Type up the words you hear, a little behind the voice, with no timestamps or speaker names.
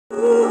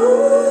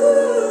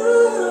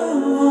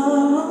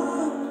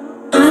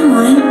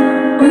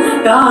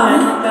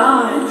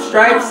God.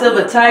 Stripes of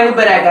a tiger,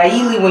 but I got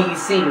Ely when you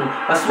see me.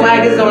 My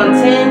swag is on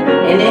 10,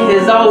 and it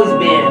has always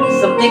been.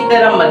 Some think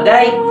that I'm a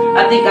dyke,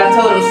 I think I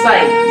told them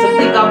sight. Some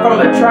think I'm from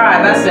a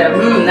tribe, I said,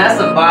 that's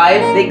a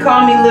vibe. They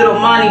call me Little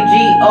Monty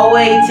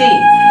G-O-A-T.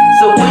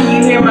 So when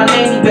you hear my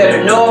name, you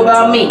better know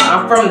about me.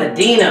 I'm from the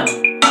Dino,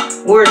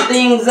 where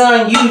things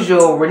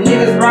unusual, where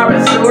niggas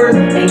robbing stores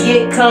and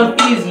get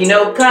confused, you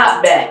know,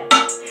 cop back.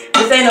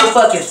 This ain't no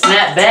fucking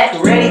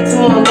snapback. Ready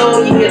to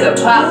unload, you hear the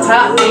pop,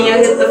 pop, then you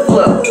hit the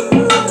flow.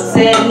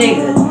 Said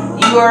nigga,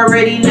 you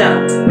already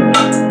know.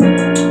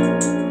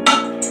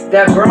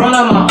 Got grown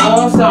on my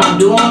own, so I'm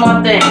doing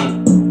my thing.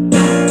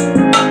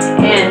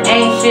 And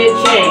ain't shit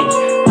changed.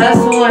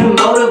 Hustle and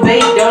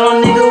motivate,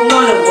 don't nigga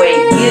wanna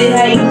wait. Get it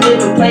how you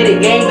live and play the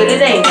game, but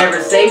it ain't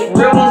never safe.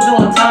 Real ones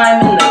doing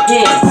time in the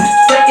pen.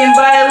 Second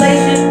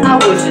violation, I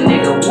wish a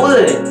nigga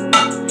would.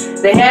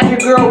 They had your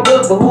girl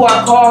booked, but who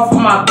I call for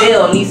my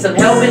bill? Need some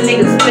help and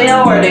niggas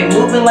fail, or they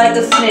moving like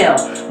a snail?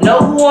 Know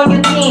who on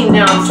your team,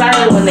 now I'm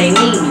silent when they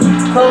need me.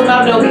 Close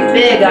mouth don't be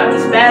fed, got me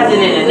spazzing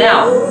in and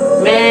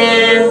out.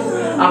 Man,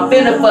 I'm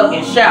finna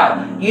fucking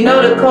shout. You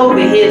know the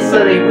COVID hit,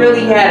 so they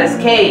really had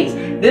us caged.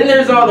 Then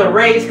there's all the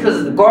rage,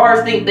 cause the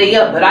guards think they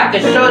up, but I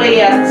can show they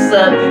ass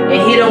what's up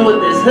and hit them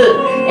with this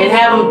hook. And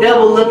have them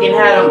double look and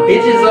have them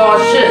bitches all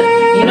shook.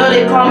 You know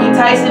they call me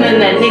Tyson and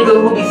that nigga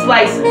who be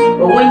slicing.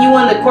 But when you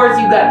in the courts,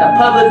 you got the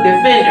public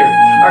defender.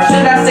 Or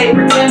should I say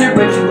pretender,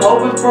 but you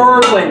hoping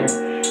for a winner.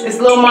 This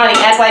Lil Monty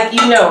act like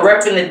you know,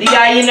 reppin' the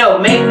D.I. you know,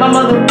 make my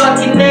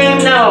motherfucking name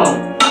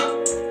known.